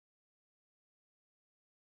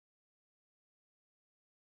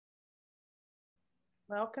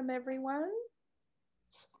Welcome, everyone.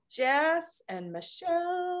 Jess and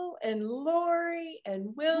Michelle and Lori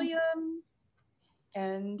and William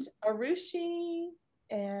and Arushi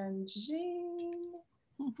and Jean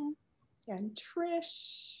and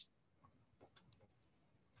Trish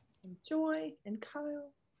and Joy and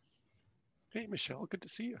Kyle. Hey, Michelle, good to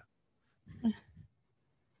see you.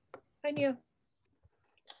 Hi, Neil.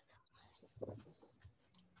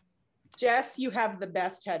 Jess, you have the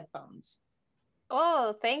best headphones.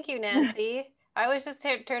 Oh, thank you, Nancy. I was just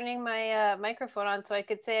turning my microphone on so I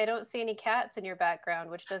could say I don't see any cats in your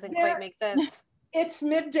background, which doesn't quite make sense. It's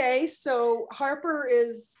midday, so Harper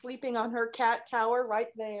is sleeping on her cat tower right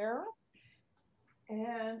there.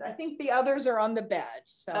 And I think the others are on the bed.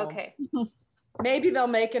 So okay. Maybe they'll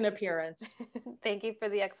make an appearance. Thank you for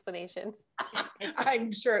the explanation.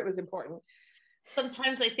 I'm sure it was important.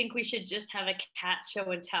 Sometimes I think we should just have a cat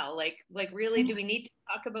show and tell. Like really, do we need to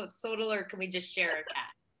talk about ISSOTL or can we just share a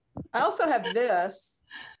cat? I also have this.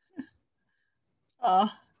 Oh.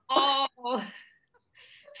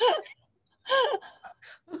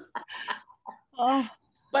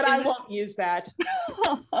 But I won't use that.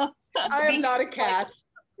 I am not a cat.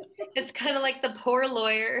 It's kind of like the poor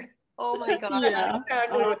lawyer. Oh my God. Yeah,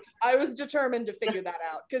 exactly. I was determined to figure that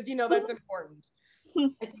out because, you know, that's important. I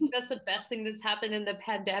think that's the best thing that's happened in the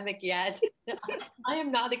pandemic yet. I am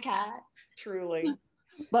not a cat. Truly.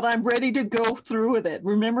 But I'm ready to go through with it.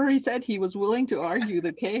 Remember, he said he was willing to argue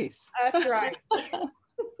the case. That's right.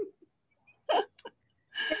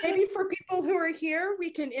 Maybe for people who are here, we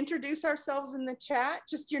can introduce ourselves in the chat,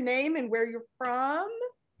 just your name and where you're from.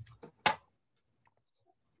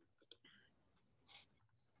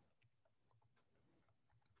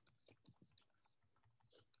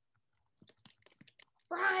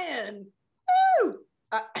 Brian. Woo!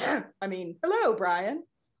 Hello, Brian.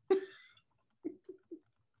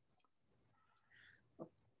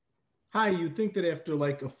 Hi, you'd think that after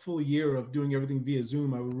like a full year of doing everything via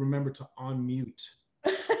Zoom, I would remember to unmute.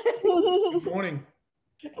 Good morning.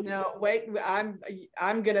 No, wait,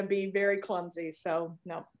 I'm gonna be very clumsy, so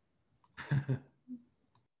no.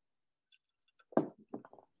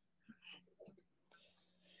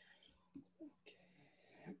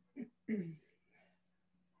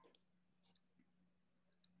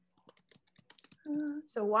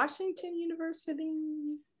 So Washington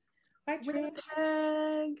University,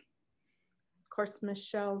 Winnipeg. Of course,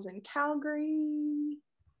 Michelle's in Calgary.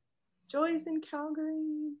 Joy's in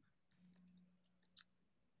Calgary.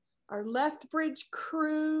 Our Lethbridge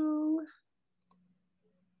crew.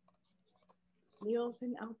 Neil's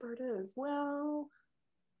in Alberta as well.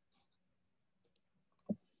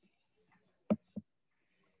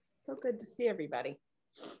 So good to see everybody.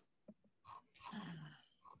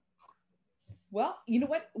 Well, you know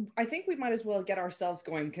what? I think we might as well get ourselves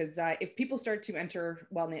going because if people start to enter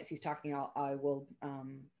while Nancy's talking, I will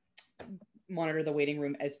monitor the waiting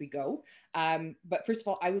room as we go. But first of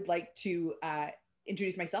all, I would like to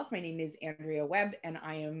introduce myself. My name is Andrea Webb, and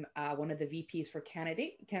I am one of the VPs for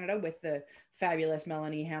Canada with the fabulous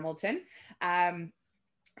Melanie Hamilton.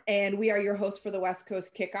 And we are your hosts for the West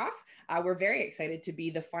Coast Kickoff. We're very excited to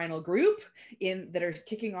be the final group that are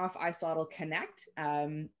kicking off ISSOTL Connect.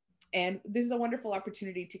 And this is a wonderful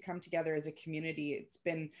opportunity to come together as a community.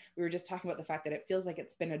 We were just talking about the fact that it feels like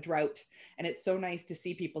it's been a drought, and it's so nice to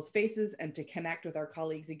see people's faces and to connect with our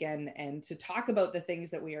colleagues again and to talk about the things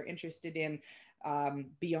that we are interested in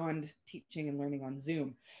beyond teaching and learning on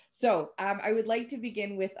Zoom. So I would like to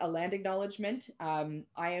begin with a land acknowledgement. I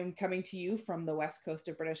am coming to you from the west coast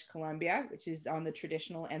of British Columbia, which is on the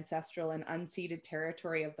traditional, ancestral, and unceded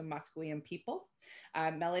territory of the Musqueam people.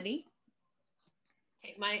 Melanie?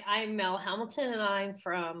 Okay, I'm Mel Hamilton, and I'm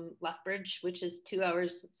from Lethbridge, which is 2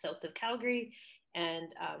 hours south of Calgary.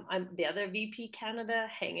 And I'm the other VP Canada,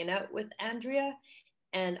 hanging out with Andrea.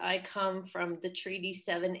 And I come from the Treaty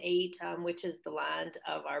 7-8, which is the land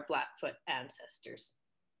of our Blackfoot ancestors.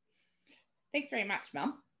 Thanks very much,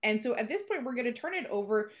 Mel. And so at this point, we're going to turn it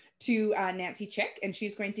over to Nancy Chick, and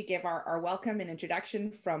she's going to give our welcome and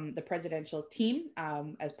introduction from the presidential team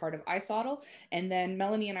as part of ISSOTL. And then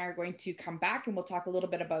Melanie and I are going to come back and we'll talk a little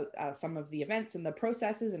bit about some of the events and the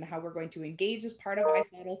processes and how we're going to engage as part of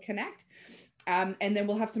ISSOTL Connect. And then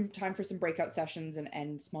we'll have some time for some breakout sessions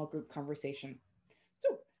and small group conversation.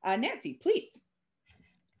 So Nancy, please.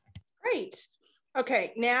 Great.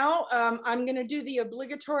 Okay, now I'm going to do the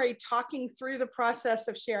obligatory talking through the process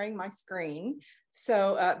of sharing my screen.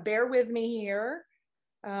 So bear with me here.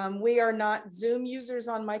 We are not Zoom users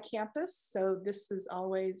on my campus, so this is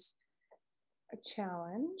always a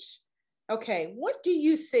challenge. Okay, what do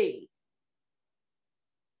you see?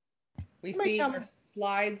 We see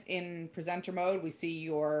slides in presenter mode. We see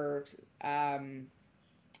your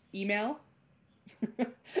email.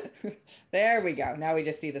 There we go. Now we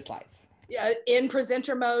just see the slides. Yeah, in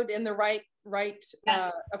presenter mode in the right.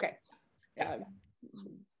 Yeah. Okay.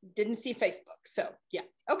 Didn't see Facebook, so yeah.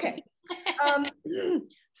 Okay.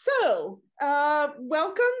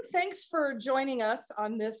 Welcome. Thanks for joining us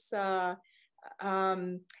on this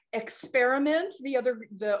experiment.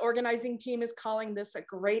 The organizing team is calling this a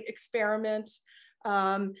great experiment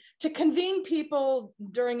to convene people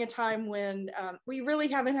during a time when we really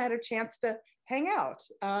haven't had a chance to hang out.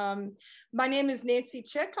 My name is Nancy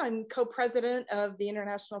Chick. I'm co-president of the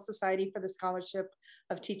International Society for the Scholarship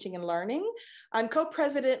of Teaching and Learning. I'm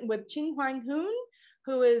co-president with Ching Huang Hoon,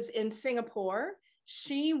 who is in Singapore.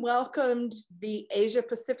 She welcomed the Asia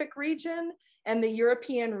Pacific region and the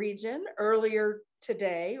European region earlier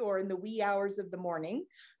today, or in the wee hours of the morning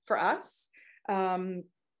for us. And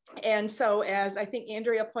so, as I think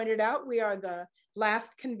Andrea pointed out, we are the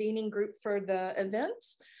last convening group for the event.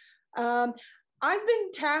 I've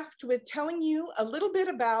been tasked with telling you a little bit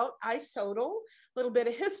about ISSOTL, a little bit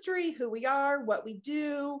of history, who we are, what we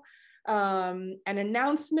do, an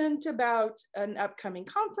announcement about an upcoming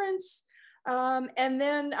conference, and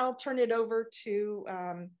then I'll turn it over to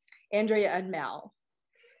Andrea and Mel.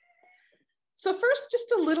 So first,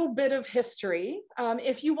 just a little bit of history.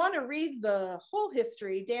 If you want to read the whole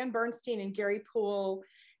history, Dan Bernstein and Gary Poole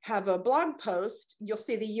have a blog post. You'll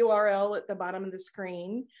see the URL at the bottom of the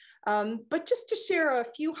screen. But just to share a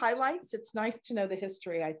few highlights, it's nice to know the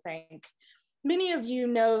history, I think. Many of you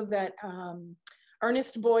know that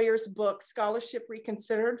Ernest Boyer's book, Scholarship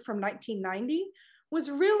Reconsidered from 1990,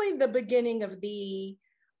 was really the beginning of the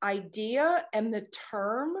idea and the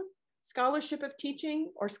term scholarship of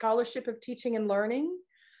teaching or scholarship of teaching and learning.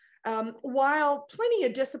 While plenty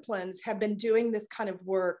of disciplines have been doing this kind of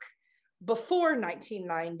work before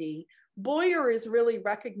 1990, Boyer is really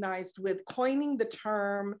recognized with coining the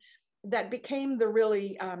term that became the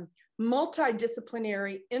really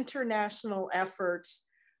multidisciplinary international effort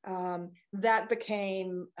that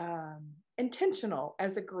became intentional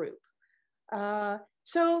as a group.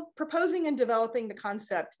 So proposing and developing the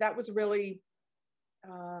concept, that was really,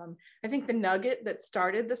 I think, the nugget that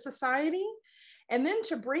started the society. And then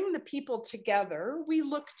to bring the people together, we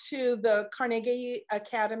look to the Carnegie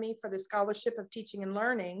Academy for the Scholarship of Teaching and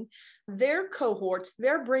Learning. Their cohorts,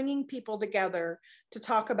 they're bringing people together to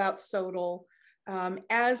talk about SOTL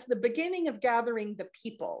as the beginning of gathering the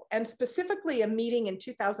people. And specifically a meeting in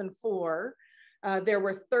 2004, there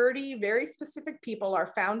were 30 very specific people, our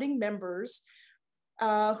founding members,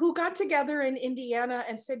 who got together in Indiana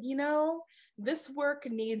and said, you know, this work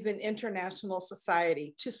needs an international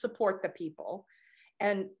society to support the people.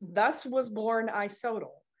 And thus was born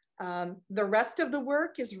ISSOTL. The rest of the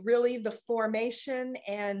work is really the formation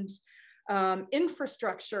and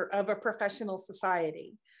infrastructure of a professional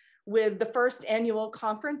society. With the first annual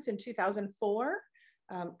conference in 2004,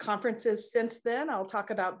 conferences since then, I'll talk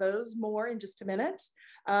about those more in just a minute.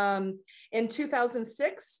 In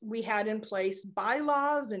 2006, we had in place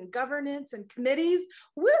bylaws and governance and committees.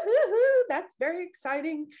 Woo-hoo-hoo, that's very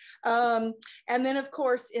exciting. And then of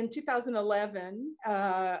course, in 2011,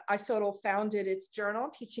 ISSOTL founded its journal,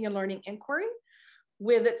 Teaching and Learning Inquiry,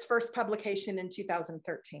 with its first publication in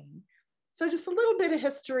 2013. So just a little bit of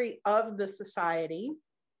history of the society.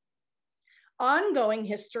 Ongoing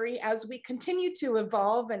history as we continue to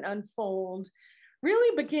evolve and unfold.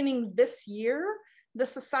 Really beginning this year, the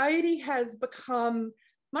society has become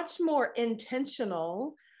much more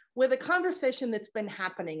intentional with a conversation that's been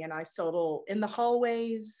happening in ISSOTL, in the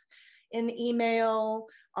hallways, in email,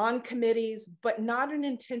 on committees, but not an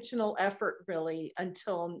intentional effort really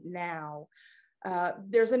until now.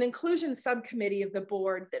 There's an inclusion subcommittee of the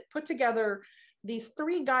board that put together these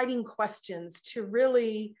 3 guiding questions to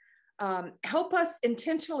really help us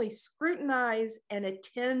intentionally scrutinize and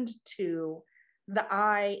attend to the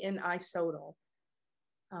I in ISSOTL.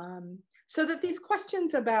 So that these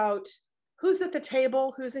questions about who's at the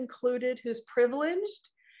table, who's included, who's privileged,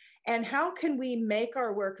 and how can we make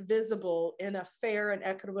our work visible in a fair and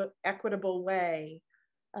equitable way,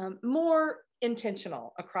 more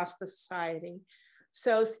intentional across the society.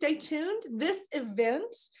 So stay tuned. This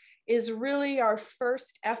event is really our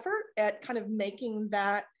first effort at kind of making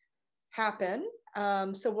that happen.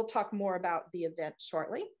 So we'll talk more about the event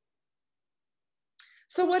shortly.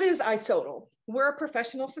 So what is ISSOTL? We're a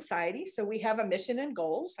professional society, so we have a mission and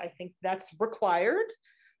goals. I think that's required.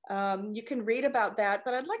 You can read about that,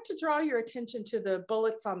 but I'd like to draw your attention to the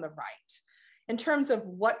bullets on the right. In terms of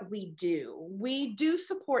what we do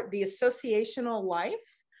support the associational life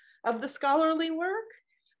of the scholarly work,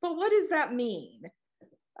 but what does that mean?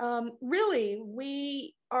 Really,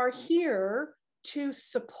 we are here to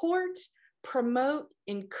support, promote,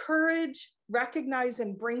 encourage, recognize,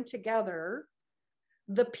 and bring together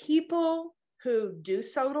the people who do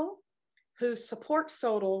SSOTL, who support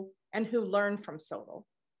SSOTL, and who learn from SSOTL.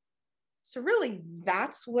 So really,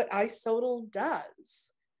 that's what ISSOTL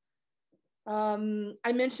does.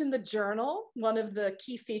 I mentioned the journal. One of the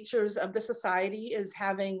key features of the society is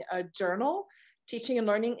having a journal, teaching and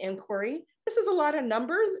learning inquiry. This is a lot of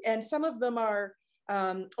numbers, and some of them are,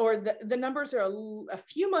 the numbers are a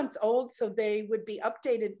few months old, so they would be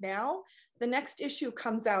updated now. The next issue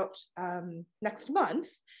comes out next month.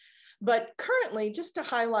 But currently, just to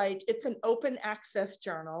highlight, it's an open access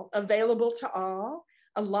journal available to all,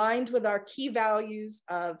 aligned with our key values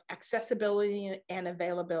of accessibility and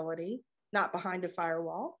availability, not behind a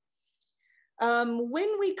firewall.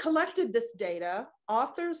 When we collected this data,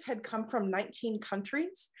 authors had come from 19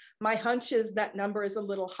 countries. My hunch is that number is a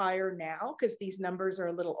little higher now because these numbers are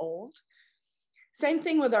a little old. Same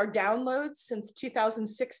thing with our downloads since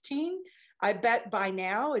 2016. I bet by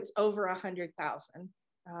now it's over 100,000.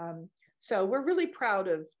 So we're really proud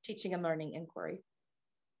of teaching and learning inquiry.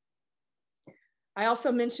 I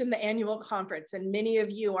also mentioned the annual conference, and many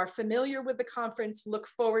of you are familiar with the conference, look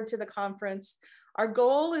forward to the conference. Our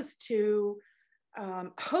goal is to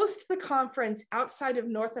host the conference outside of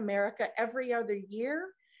North America every other year.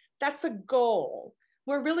 That's a goal.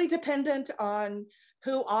 We're really dependent on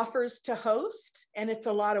who offers to host, and it's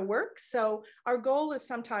a lot of work. So our goal is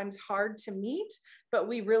sometimes hard to meet, but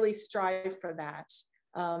we really strive for that.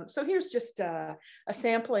 So here's just a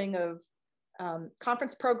sampling of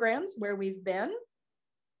conference programs where we've been.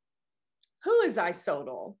 Who is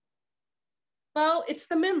ISSOTL? Well, it's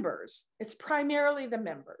the members. It's primarily the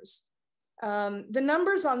members. The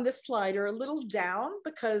numbers on this slide are a little down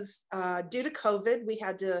because due to COVID, we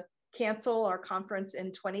had to cancel our conference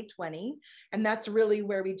in 2020. And that's really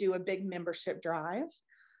where we do a big membership drive.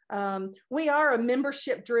 We are a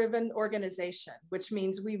membership-driven organization, which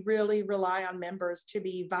means we really rely on members to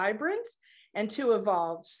be vibrant and to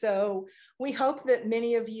evolve. So we hope that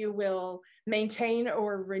many of you will maintain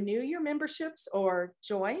or renew your memberships or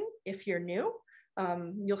join if you're new.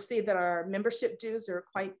 You'll see that our membership dues are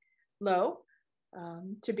quite low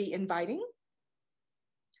to be inviting.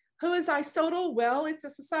 Who is ISSOTL? Well, it's a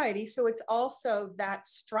society, so it's also that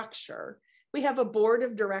structure. We have a board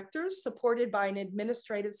of directors supported by an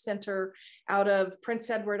administrative center out of Prince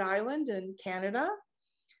Edward Island in Canada.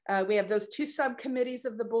 We have those 2 subcommittees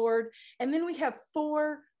of the board, and then we have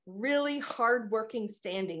 4 really hardworking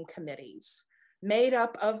standing committees made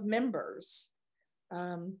up of members.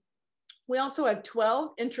 We also have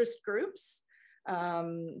 12 interest groups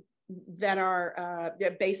that are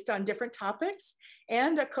based on different topics,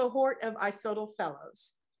 and a cohort of ISSOTL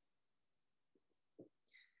fellows.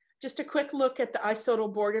 Just a quick look at the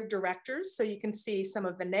ISSOTL board of directors so you can see some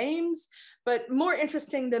of the names, but more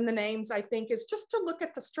interesting than the names, I think, is just to look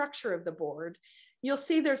at the structure of the board. You'll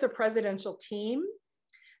see there's a presidential team.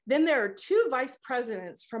 Then there are 2 vice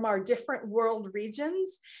presidents from our different world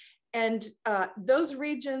regions, and those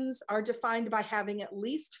regions are defined by having at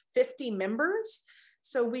least 50 members.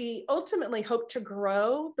 So we ultimately hope to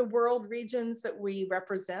grow the world regions that we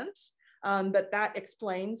represent, but that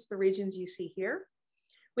explains the regions you see here.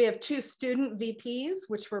 We have 2 student VPs,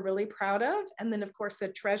 which we're really proud of, and then of course a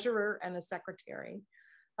treasurer and a secretary.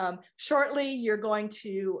 Shortly, you're going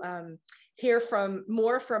to hear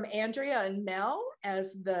more from Andrea and Mel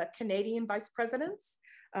as the Canadian vice presidents.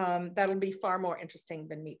 That'll be far more interesting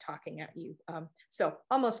than me talking at you. So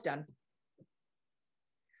almost done.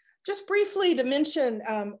 Just briefly to mention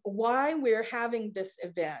why we're having this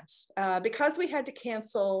event. Because we had to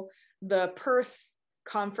cancel the Perth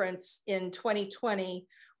conference in 2020,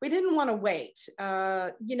 we didn't want to wait.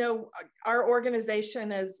 You know, our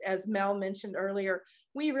organization, as Mel mentioned earlier,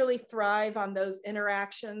 we really thrive on those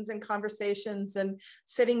interactions and conversations and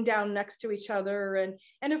sitting down next to each other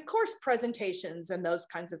and of course presentations and those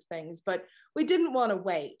kinds of things, but we didn't want to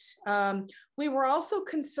wait. We were also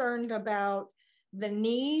concerned about the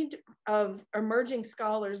need of emerging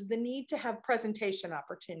scholars, the need to have presentation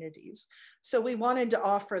opportunities. So we wanted to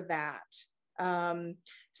offer that.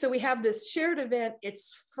 So we have this shared event,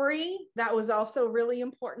 it's free. That was also really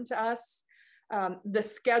important to us. The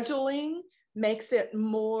scheduling makes it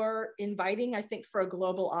more inviting, I think, for a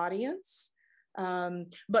global audience.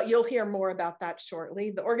 But you'll hear more about that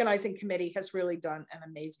shortly. The organizing committee has really done an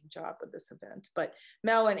amazing job with this event, but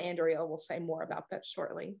Mel and Andrea will say more about that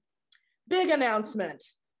shortly. Big announcement.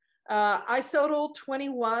 ISSOTL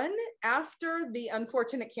 21, after the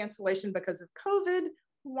unfortunate cancellation because of COVID,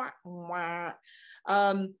 Wah, wah.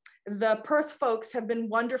 The Perth folks have been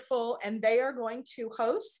wonderful, and they are going to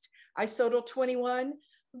host ISSOTL 21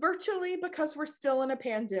 virtually because we're still in a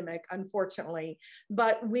pandemic, unfortunately.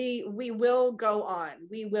 But we will go on.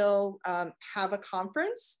 We will have a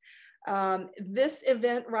conference. This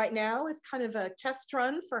event right now is kind of a test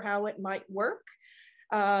run for how it might work.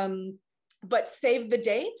 But save the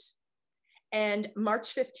date. And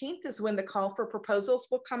March 15th is when the call for proposals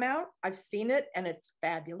will come out. I've seen it and it's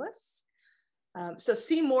fabulous. So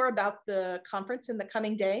see more about the conference in the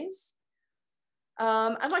coming days.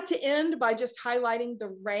 I'd like to end by just highlighting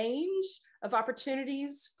the range of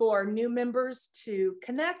opportunities for new members to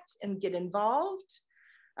connect and get involved.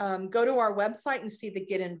 Go to our website and see the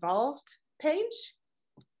Get Involved page.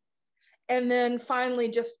 And then finally,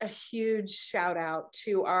 just a huge shout out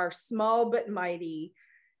to our small but mighty,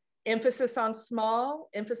 emphasis on small,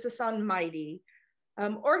 emphasis on mighty,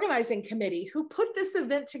 organizing committee who put this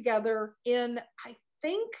event together in, I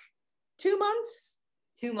think, 2 months?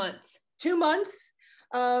 2 months. 2 months.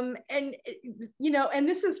 And, you know, and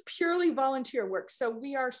this is purely volunteer work. So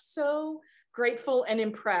we are so grateful and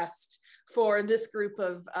impressed for this group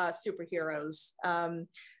of superheroes.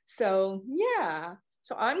 So yeah,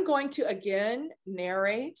 so I'm going to again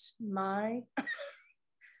narrate my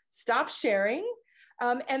stop sharing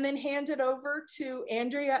and then hand it over to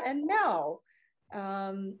Andrea and Mel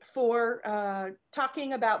for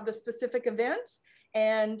talking about the specific event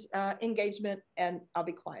and engagement, and I'll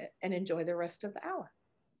be quiet and enjoy the rest of the hour.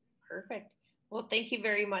 Perfect. Well, thank you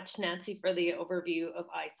very much, Nancy, for the overview of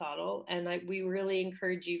ISSOTL. And we really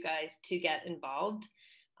encourage you guys to get involved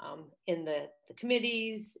in the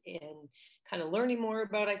committees, in kind of learning more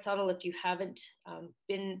about ISSOTL. If you haven't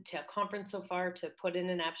been to a conference so far, to put in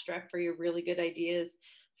an abstract for your really good ideas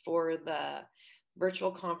for the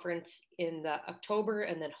virtual conference in the October,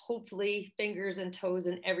 and then hopefully fingers and toes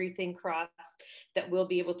and everything crossed that we'll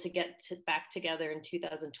be able to get back together in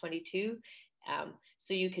 2022.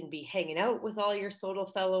 So you can be hanging out with all your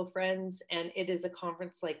ISSOTL fellow friends, and it is a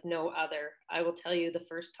conference like no other. I will tell you, the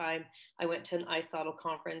first time I went to an ISSOTL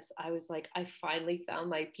conference, I was like, I finally found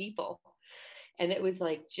my people. And it was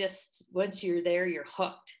like, just once you're there, you're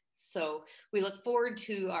hooked. So we look forward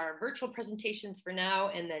to our virtual presentations for now,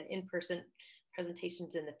 and then in-person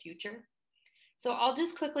presentations in the future. So I'll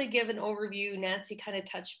just quickly give an overview. Nancy kind of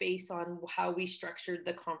touched base on how we structured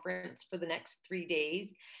the conference for the next 3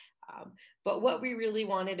 days. But what we really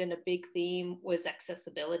wanted in a big theme was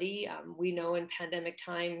accessibility. We know in pandemic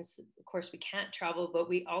times, of course, we can't travel, but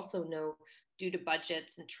we also know due to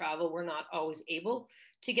budgets and travel, we're not always able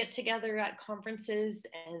to get together at conferences.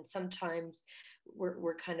 And sometimes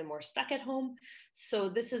we're kind of more stuck at home. So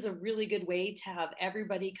this is a really good way to have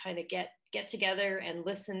everybody kind of get together and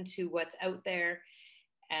listen to what's out there,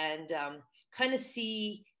 and kind of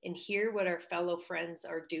see and hear what our fellow friends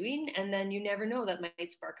are doing. And then you never know, that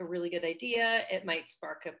might spark a really good idea. It might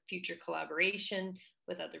spark a future collaboration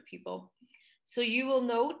with other people. So you will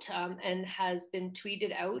note, and has been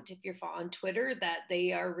tweeted out if you're on Twitter, that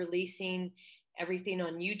they are releasing everything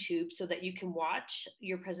on YouTube so that you can watch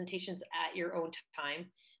your presentations at your own time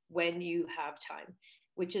when you have time,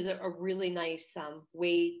 which is a really nice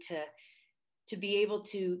way to be able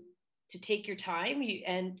to take your time.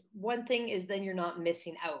 And one thing is, then you're not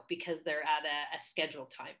missing out because they're at a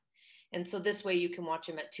scheduled time. And so this way you can watch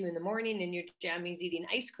them at 2 in the morning in your jammies eating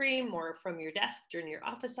ice cream, or from your desk during your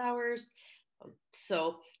office hours.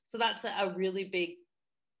 So that's a really big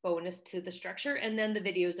bonus to the structure. And then the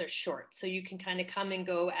videos are short, so you can kind of come and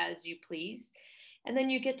go as you please. And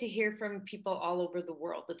then you get to hear from people all over the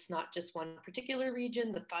world. It's not just one particular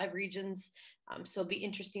region, the 5 regions. So it'll be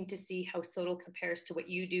interesting to see how ISSOTL compares to what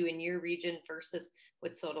you do in your region versus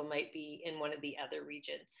what ISSOTL might be in one of the other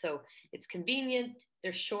regions. So it's convenient,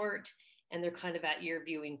 they're short, and they're kind of at your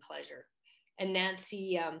viewing pleasure. And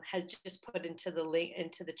Nancy has just put into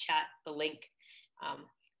the chat the link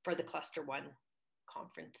for the Cluster 1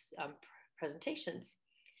 conference presentations.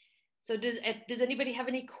 So does anybody have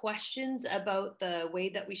any questions about the way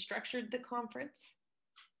that we structured the conference?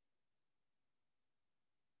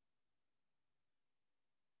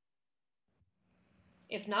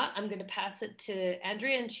 If not, I'm going to pass it to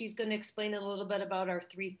Andrea, and she's going to explain a little bit about our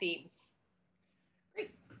 3 themes.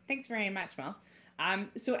 Great. Thanks very much, Mel.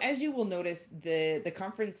 So as you will notice, the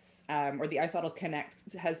conference or the ISSOTL Connect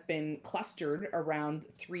has been clustered around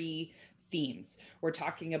 3 themes. We're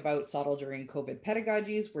talking about SOTL during COVID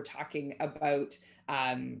pedagogies. We're talking about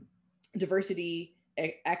diversity,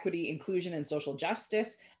 equity, inclusion, and social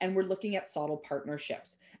justice. And we're looking at SOTL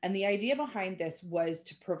partnerships. And the idea behind this was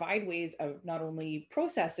to provide ways of not only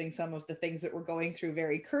processing some of the things that we're going through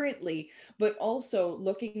very currently, but also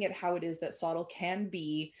looking at how it is that SOTL can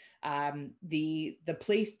be the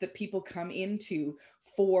place that people come into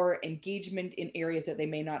for engagement in areas that they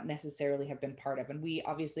may not necessarily have been part of. And we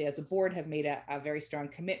obviously as a board have made a very strong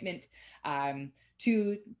commitment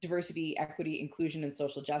to diversity, equity, inclusion, and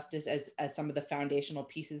social justice as some of the foundational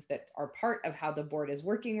pieces that are part of how the board is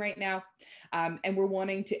working right now. And we're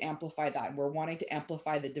wanting to amplify that. We're wanting to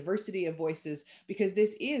amplify the diversity of voices because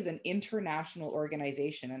this is an international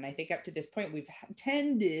organization. And I think up to this point, we've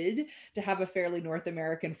tended to have a fairly North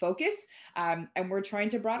American focus. And we're trying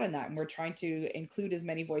to broaden that. And we're trying to include as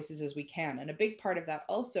many voices as we can. And a big part of that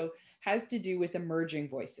also has to do with emerging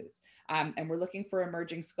voices. And we're looking for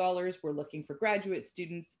emerging scholars, we're looking for graduate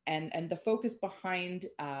students, and the focus behind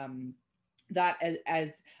that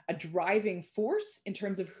as a driving force in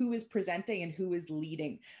terms of who is presenting and who is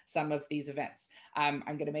leading some of these events. I'm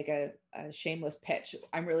going to make a shameless pitch.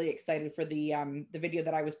 I'm really excited for the video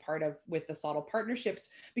that I was part of with the ISSOTL partnerships,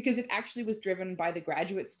 because it actually was driven by the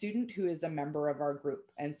graduate student who is a member of our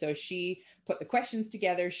group. And so she put the questions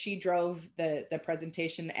together, she drove the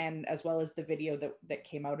presentation, and as well as the video that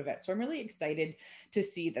came out of it. So I'm really excited to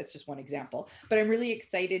see, that's just one example, but I'm really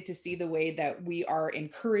excited to see the way that we are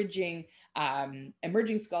encouraging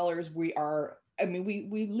emerging scholars. We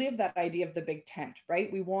live that idea of the big tent,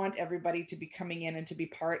 right? We want everybody to be coming in and to be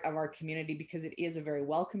part of our community because it is a very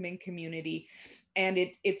welcoming community. And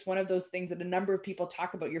it's one of those things that a number of people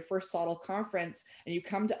talk about, your first ISSOTL conference, and you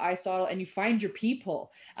come to ISSOTL and you find your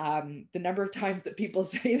people. The number of times that people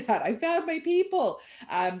say that, I found my people.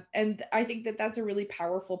 And I think that that's a really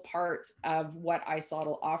powerful part of what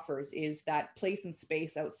ISSOTL offers, is that place and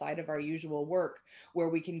space outside of our usual work where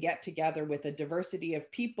we can get together with a diversity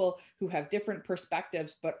of people who have different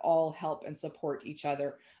perspectives, but all help and support each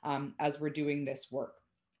other as we're doing this work.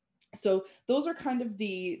 So those are kind of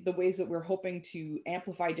the ways that we're hoping to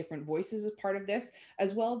amplify different voices as part of this.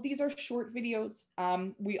 As well, these are short videos.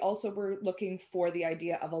 We also were looking for the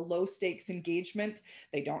idea of a low stakes engagement.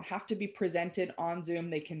 They don't have to be presented on Zoom.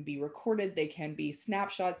 They can be recorded. They can be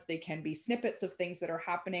snapshots. They can be snippets of things that are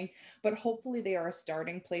happening, but hopefully they are a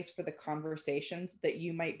starting place for the conversations that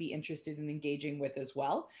you might be interested in engaging with as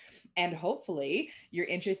well. And hopefully you're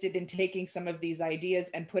interested in taking some of these ideas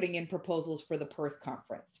and putting in proposals for the Perth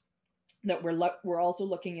conference. That we're also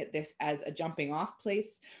looking at this as a jumping off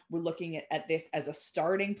place. We're looking at this as a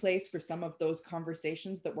starting place for some of those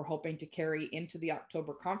conversations that we're hoping to carry into the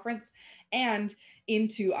October conference and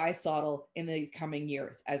into ISSOTL in the coming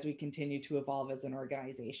years as we continue to evolve as an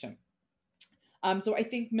organization. So I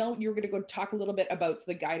think, Mel, you're going to go talk a little bit about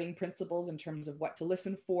the guiding principles in terms of what to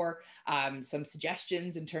listen for, some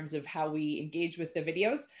suggestions in terms of how we engage with the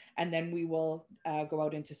videos, and then we will go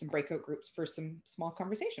out into some breakout groups for some small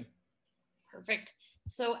conversation. Perfect.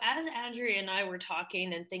 So as Andrea and I were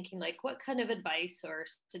talking and thinking, like, what kind of advice or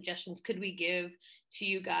suggestions could we give to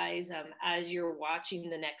you guys as you're watching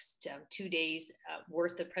the next 2 days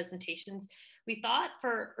worth of presentations, we thought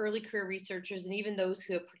for early career researchers and even those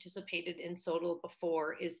who have participated in ISSOTL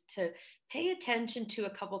before is to pay attention to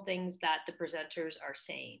a couple things that the presenters are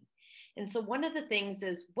saying. And so one of the things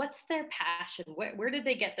is, what's their passion? Where did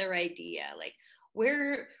they get their idea? Like,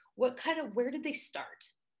 where did they start?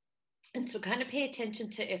 And so kind of pay attention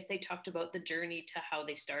to if they talked about the journey to how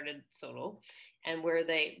they started ISSOTL and where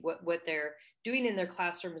what they're doing in their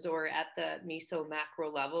classrooms or at the meso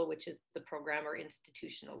macro level, which is the program or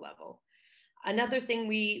institutional level. Another thing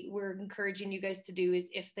we're encouraging you guys to do is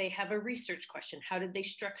if they have a research question, how did they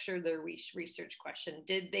structure their research question?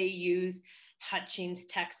 Did they use Hutchings'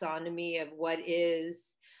 taxonomy of what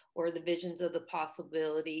is, or the visions of the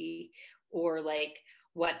possibility, or like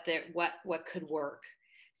what could work?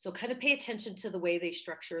 So kind of pay attention to the way they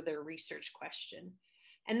structure their research question.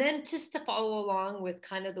 And then just to follow along with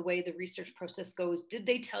kind of the way the research process goes, did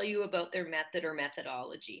they tell you about their method or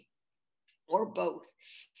methodology, or both?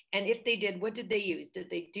 And if they did, what did they use? Did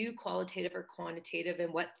they do qualitative or quantitative,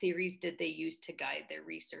 and what theories did they use to guide their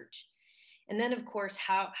research? And then of course,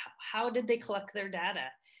 how did they collect their data?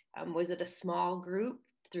 Was it a small group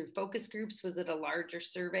through focus groups? Was it a larger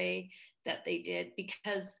survey that they did?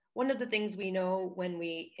 Because one of the things we know when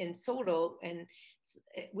we in ISSOTL, and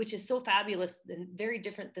which is so fabulous and very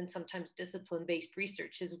different than sometimes discipline-based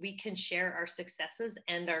research, is we can share our successes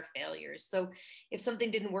and our failures. So if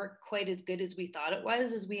something didn't work quite as good as we thought it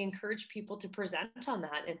was, is we encourage people to present on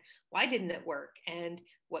that and why didn't it work, and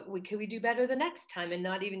could we do better the next time, and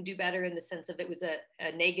not even do better in the sense of it was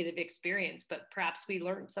a negative experience, but perhaps we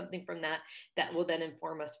learned something from that that will then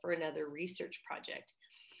inform us for another research project.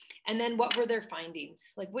 And then what were their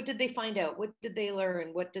findings? Like, what did they find out? What did they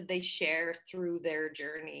learn? What did they share through their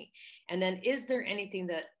journey? And then is there anything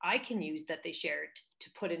that I can use that they shared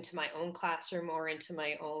to put into my own classroom or into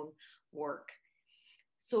my own work?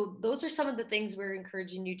 So those are some of the things we're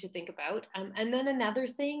encouraging you to think about. And then another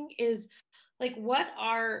thing is, like, what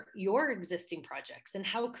are your existing projects, and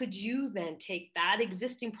how could you then take that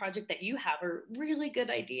existing project that you have, a really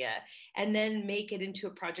good idea, and then make it into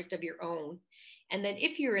a project of your own? And then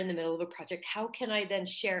if you're in the middle of a project, how can I then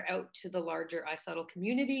share out to the larger ISSOTL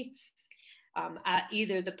community at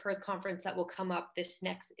either the Perth conference that will come up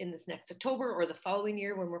in this next October, or the following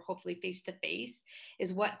year when we're hopefully face to face,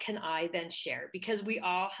 is what can I then share? Because we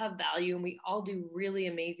all have value and we all do really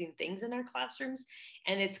amazing things in our classrooms,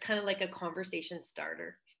 and it's kind of like a conversation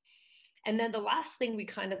starter. And then the last thing we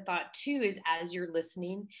kind of thought too is, as you're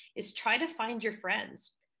listening, is try to find your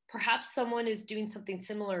friends. Perhaps someone is doing something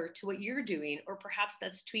similar to what you're doing, or perhaps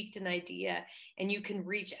that's tweaked an idea and you can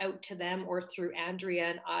reach out to them, or through Andrea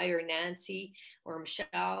and I, or Nancy or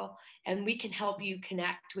Michelle, and we can help you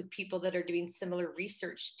connect with people that are doing similar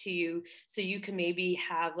research to you, so you can maybe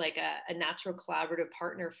have like a natural collaborative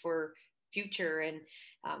partner for future. And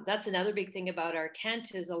that's another big thing about our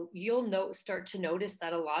tent is you'll start to notice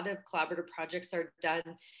that a lot of collaborative projects are done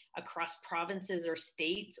across provinces or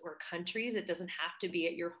states or countries. It doesn't have to be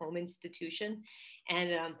at your home institution.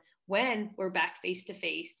 And when we're back face to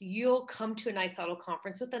face, you'll come to an ISSOTL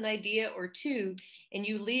conference with an idea or two, and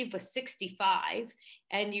you leave with 65,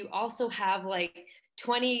 and you also have like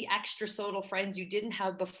 20 extra SOTL friends you didn't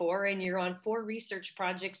have before, and you're on 4 research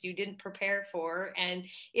projects you didn't prepare for. And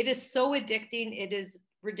it is so addicting. It is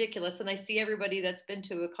ridiculous. And I see everybody that's been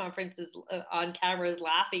to a conference is on camera is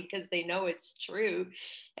laughing because they know it's true.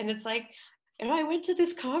 And it's like, and I went to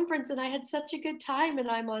this conference and I had such a good time, and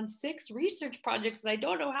I'm on 6 research projects and I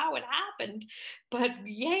don't know how it happened, but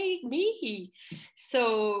yay me.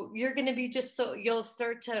 So you're going to be you'll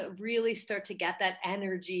start to really start to get that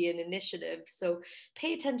energy and initiative. So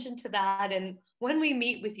pay attention to that. And when we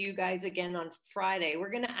meet with you guys again on Friday,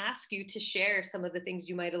 we're going to ask you to share some of the things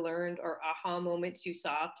you might have learned or aha moments you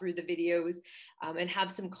saw through the videos, and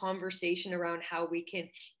have some conversation around how we can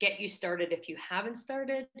get you started if you haven't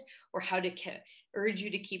started, or how to urge you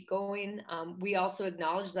to keep going. We also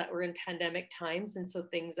acknowledge that we're in pandemic times, and so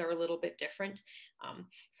things are a little bit different.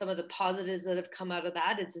 Some of the positives that have come out of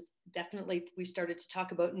that is definitely we started to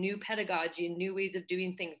talk about new pedagogy and new ways of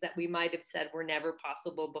doing things that we might have said were never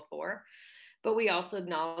possible before. But we also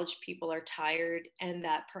acknowledge people are tired, and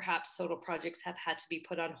that perhaps SOTL projects have had to be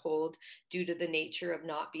put on hold due to the nature of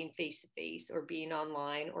not being face-to-face or being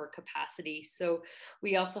online or capacity. So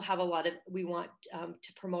we also have we want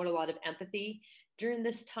to promote a lot of empathy during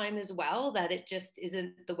this time as well, that it just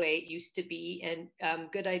isn't the way it used to be.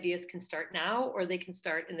 And good ideas can start now, or they can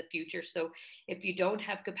start in the future. So if you don't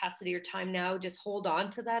have capacity or time now, just hold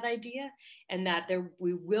on to that idea, and that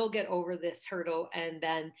we will get over this hurdle, and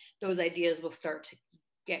then those ideas will start to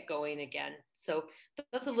get going again. So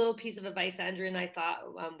that's a little piece of advice Andrea and I thought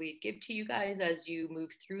we'd give to you guys as you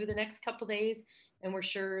move through the next couple of days. And we're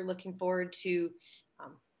sure looking forward to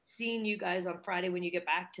seeing you guys on Friday when you get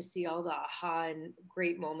back, to see all the aha and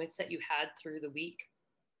great moments that you had through the week.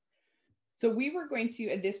 So we were going to,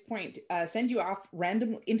 at this point, send you off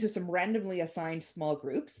into some randomly assigned small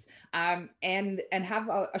groups, and have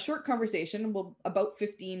a short conversation, about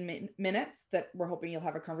 15 minutes, that we're hoping you'll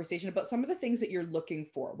have a conversation about some of the things that you're looking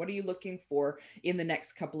for. What are you looking for in the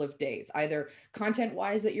next couple of days? Either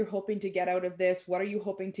content-wise that you're hoping to get out of this. What are you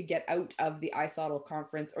hoping to get out of the ISSOTL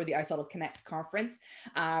conference or the ISSOTL Connect conference?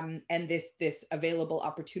 And this available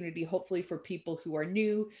opportunity, hopefully for people who are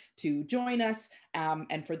new to join us,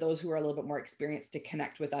 and for those who are a little bit more experienced to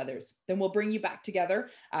connect with others. Then we'll bring you back together,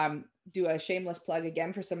 do a shameless plug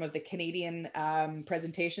again for some of the Canadian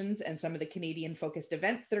presentations and some of the Canadian focused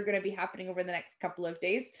events that are going to be happening over the next couple of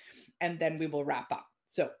days, and then we will wrap up.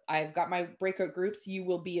 So I've got my breakout groups. You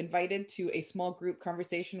will be invited to a small group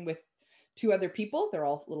conversation with 2 other people. They're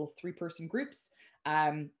all little 3-person groups.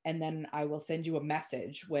 And then I will send you a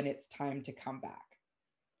message when it's time to come back.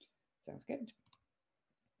 Sounds good.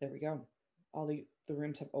 There we go. All the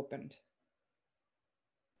rooms have opened.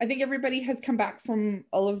 I think everybody has come back from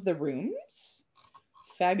all of the rooms.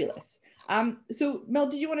 Fabulous. So Mel,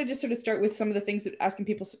 did you want to just sort of start with some of the things, asking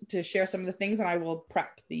people to share some of the things, and I will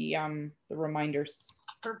prep the reminders.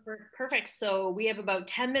 Perfect. So we have about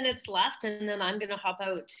 10 minutes left, and then I'm going to hop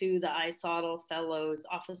out to the ISSOTL Fellows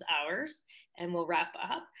office hours, and we'll wrap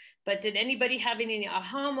up. But did anybody have any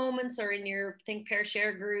aha moments, or in your Think, Pair,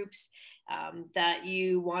 Share groups that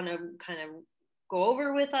you want to kind of go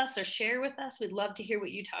over with us or share with us? We'd love to hear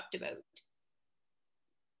what you talked about.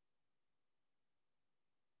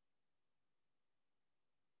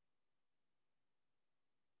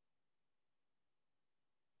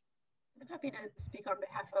 happy to speak on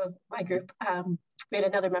behalf of my group. We had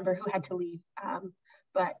another member who had to leave,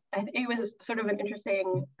 but it was sort of an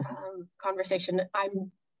interesting conversation.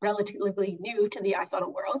 I'm relatively new to the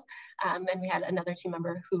ISSOTL world, and we had another team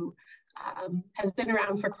member who has been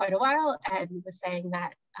around for quite a while and was saying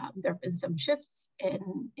that there have been some shifts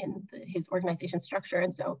in his organization structure,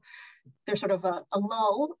 and so there's sort of a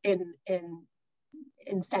lull in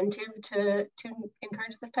incentive to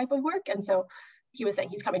encourage this type of work. And so he was saying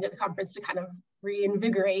he's coming to the conference to kind of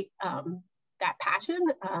reinvigorate that passion.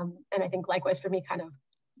 And I think likewise for me, kind of,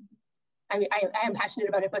 I mean, I am passionate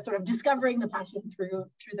about it, but sort of discovering the passion through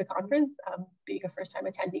the conference, being a first-time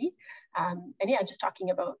attendee. And yeah, just talking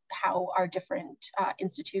about how our different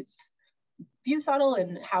institutes view SOTL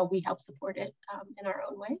and how we help support it in our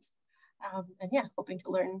own ways. And yeah, hoping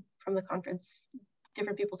to learn from the conference,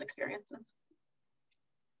 different people's experiences.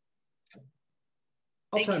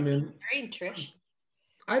 I'll chime in. Great, Trish.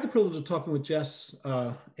 I had the privilege of talking with Jess,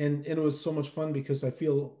 and it was so much fun because I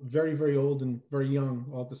feel very, very old and very young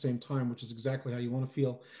all at the same time, which is exactly how you want to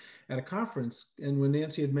feel at a conference. And when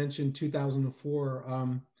Nancy had mentioned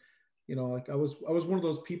 2004, you know, like I was one of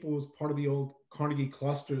those people who was part of the old Carnegie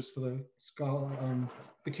clusters for the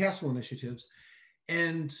Castle initiatives,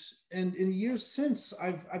 and in years since,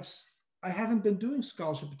 I haven't been doing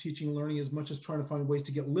scholarship of teaching and learning as much as trying to find ways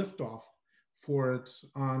to get liftoff for it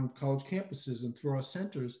on college campuses and through our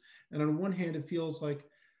centers. And on one hand, it feels like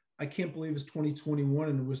I can't believe it's 2021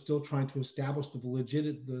 and we're still trying to establish the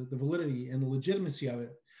validity and the legitimacy of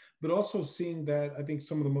it. But also seeing that I think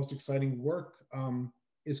some of the most exciting work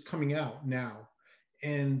is coming out now.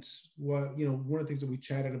 And what, you know, one of the things that we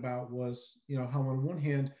chatted about was, you know, how on one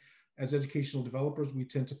hand, as educational developers, we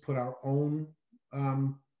tend to put our own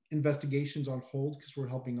investigations on hold because we're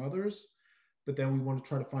helping others. But then we want to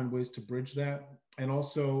try to find ways to bridge that, and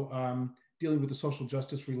also dealing with the social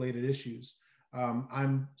justice related issues.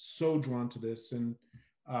 I'm so drawn to this, and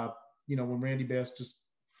you know, when Randy Bass just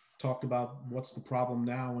talked about what's the problem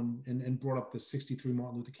now, and brought up the 63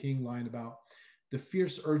 Martin Luther King line about the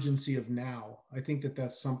fierce urgency of now, I think that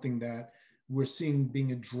that's something that we're seeing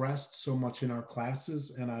being addressed so much in our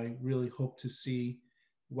classes, and I really hope to see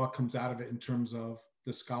what comes out of it in terms of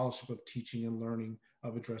the scholarship of teaching and learning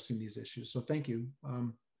of addressing these issues. So thank you.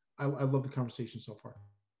 I love the conversation so far.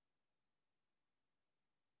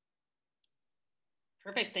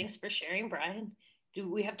 Perfect. Thanks for sharing, Brian.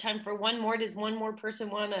 Do we have time for one more? Does one more person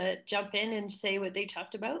want to jump in and say what they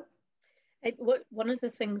talked about? One of the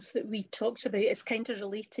things that we talked about is kind of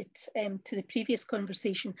related to the previous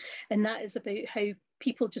conversation, and that is about how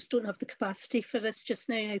people just don't have the capacity for this just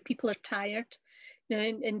now, how people are tired, you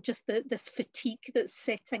know, and just this fatigue that's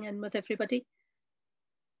setting in with everybody.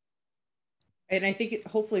 And I think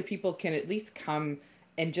hopefully people can at least come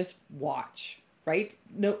and just watch, right?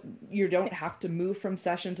 No, you don't have to move from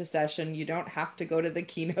session to session. You don't have to go to the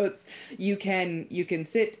keynotes. You can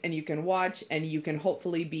sit and you can watch, and you can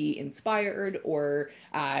hopefully be inspired, or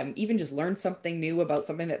even just learn something new about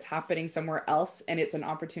something that's happening somewhere else. And it's an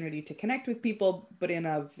opportunity to connect with people, but in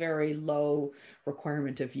a very low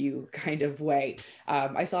requirement of you kind of way.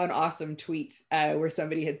 I saw an awesome tweet where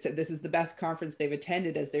somebody had said this is the best conference they've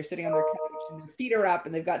attended, as they're sitting on their couch and their feet are up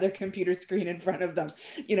and they've got their computer screen in front of them,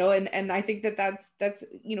 you know, and I think that that's,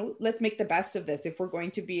 you know, let's make the best of this. If we're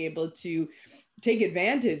going to be able to take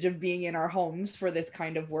advantage of being in our homes for this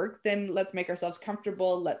kind of work, then let's make ourselves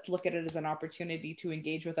comfortable. Let's look at it as an opportunity to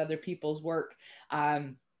engage with other people's work,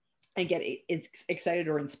 and get excited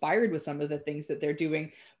or inspired with some of the things that they're doing,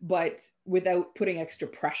 but without putting extra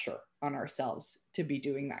pressure on ourselves to be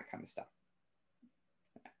doing that kind of stuff.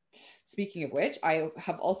 Speaking of which, I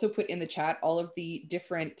have also put in the chat all of the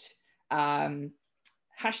different hashtags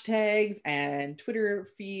and Twitter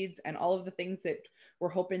feeds and all of the things that we're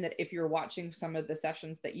hoping that if you're watching some of the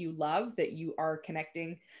sessions that you love, that you are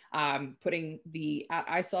connecting, putting the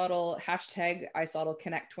 @ISSOTL hashtag ISSOTL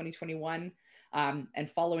Connect 2021, and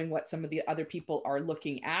following what some of the other people are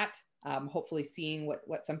looking at, hopefully seeing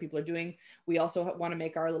what some people are doing. We also want to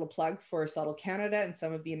make our little plug for SOTL Canada and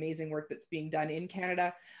some of the amazing work that's being done in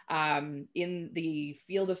Canada in the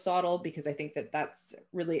field of SOTL, because I think that that's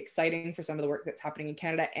really exciting for some of the work that's happening in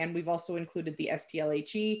Canada. And we've also included the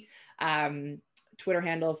STLHE Twitter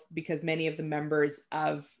handle, because many of the members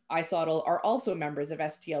of ISSOTL are also members of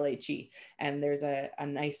STLHE, and there's a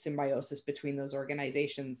nice symbiosis between those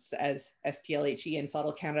organizations as STLHE and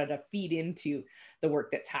SOTL Canada feed into the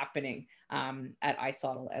work that's happening at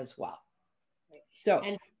ISSOTL as well. So,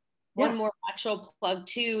 and One more actual plug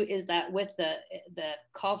too is that with the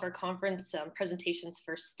call for conference presentations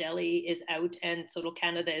for STELI is out, and ISSOTL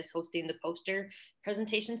Canada is hosting the poster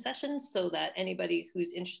presentation sessions, so that anybody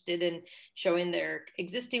who's interested in showing their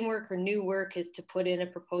existing work or new work is to put in a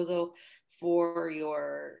proposal for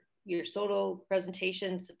your ISSOTL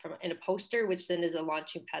presentations in a poster, which then is a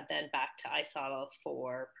launching pad then back to ISSOTL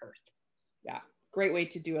for Perth. Yeah, great way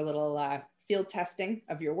to do a little field testing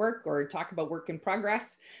of your work or talk about work in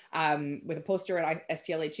progress with a poster at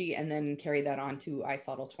STLHE, and then carry that on to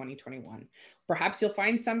ISSOTL 2021. Perhaps you'll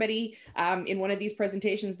find somebody in one of these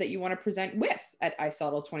presentations that you want to present with at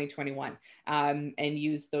ISSOTL 2021 and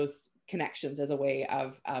use those connections as a way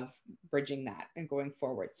of bridging that and going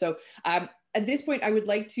forward. So at this point, I would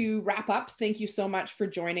like to wrap up. Thank you so much for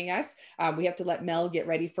joining us. We have to let Mel get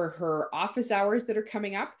ready for her office hours that are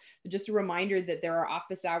coming up. Just a reminder that there are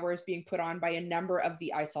office hours being put on by a number of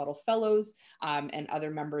the ISSOTL fellows and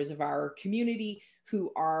other members of our community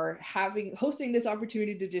who are hosting this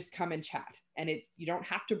opportunity to just come and chat. And you don't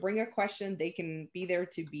have to bring a question. They can be there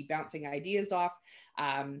to be bouncing ideas off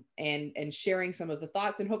and sharing some of the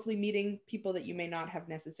thoughts, and hopefully meeting people that you may not have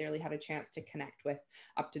necessarily had a chance to connect with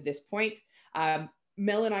up to this point.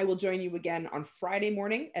 Mel and I will join you again on Friday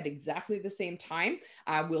morning at exactly the same time.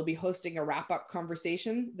 We'll be hosting a wrap-up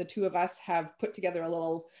conversation. The two of us have put together a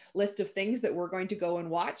little list of things that we're going to go and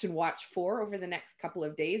watch for over the next couple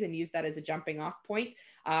of days, and use that as a jumping off point.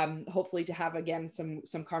 Hopefully to have, again,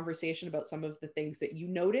 some conversation about some of the things that you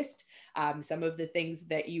noticed, some of the things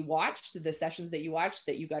that you watched, the sessions that you watched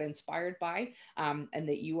that you got inspired by, and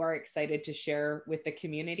that you are excited to share with the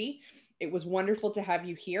community. It was wonderful to have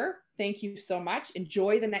you here. Thank you so much.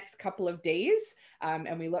 Enjoy the next couple of days.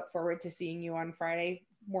 And we look forward to seeing you on Friday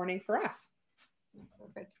morning for us.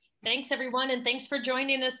 Perfect. Thanks, everyone. And thanks for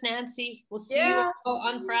joining us, Nancy. We'll see you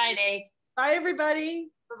on Friday. Bye,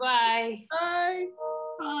 everybody. Bye-bye. Bye.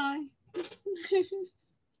 Bye.